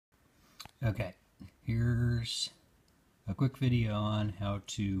Okay, here's a quick video on how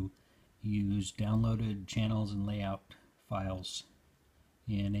to use downloaded channels and layout files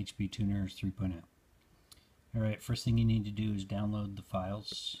in HP Tuners 3.0. Alright, first thing you need to do is download the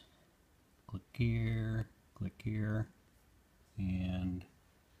files. Click here, and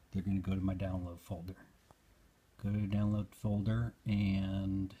they're going to go to my download folder. Go to download folder,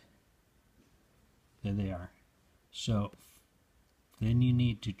 and there they are. So then you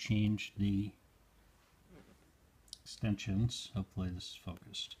need to change the extensions. Hopefully this is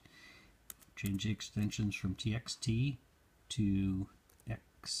focused. Change the extensions from TXT to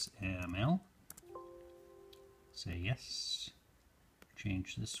XML. Say yes.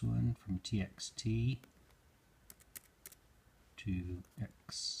 Change this one from TXT to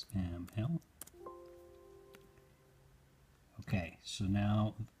XML. Okay, so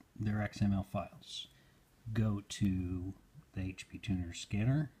now they're XML files. Go to the HP Tuner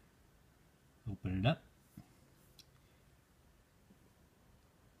scanner, open it up,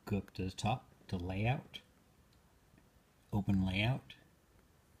 go up to the top to layout, open layout,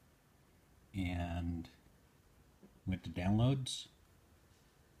 and went to downloads,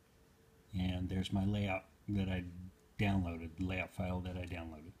 and there's my layout that I downloaded, the layout file that I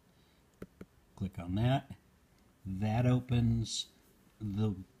downloaded. Click on that. That opens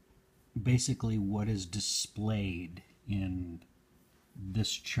the basically what is displayed in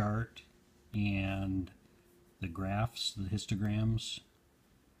this chart and the graphs, the histograms.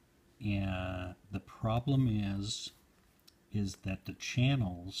 And the problem is that the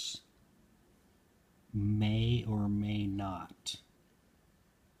channels may or may not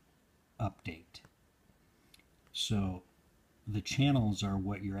update. So the channels are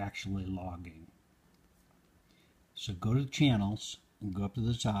what you're actually logging. So go to the channels and go up to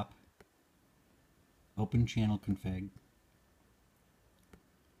the top, open channel config,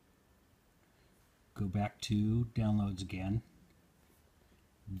 go back to downloads again.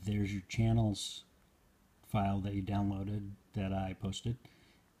 There's your channels file that you downloaded that I posted.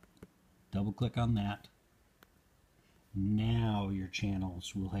 Double click on that. Now your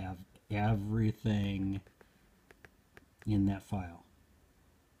channels will have everything in that file.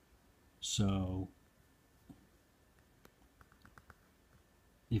 So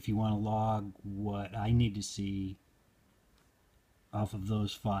if you want to log what I need to see off of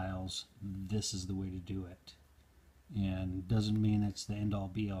those files, this is the way to do it. And doesn't mean it's the end all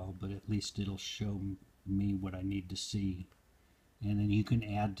be all, but at least it'll show me what I need to see. And then you can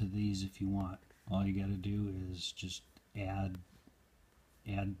add to these if you want. All you got to do is just add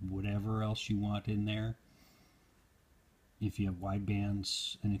whatever else you want in there. If you have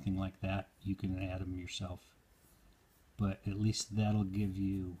widebands, anything like that, you can add them yourself. But at least that'll give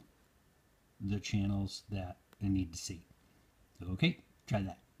you the channels that I need to see. So, okay, try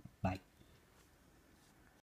that.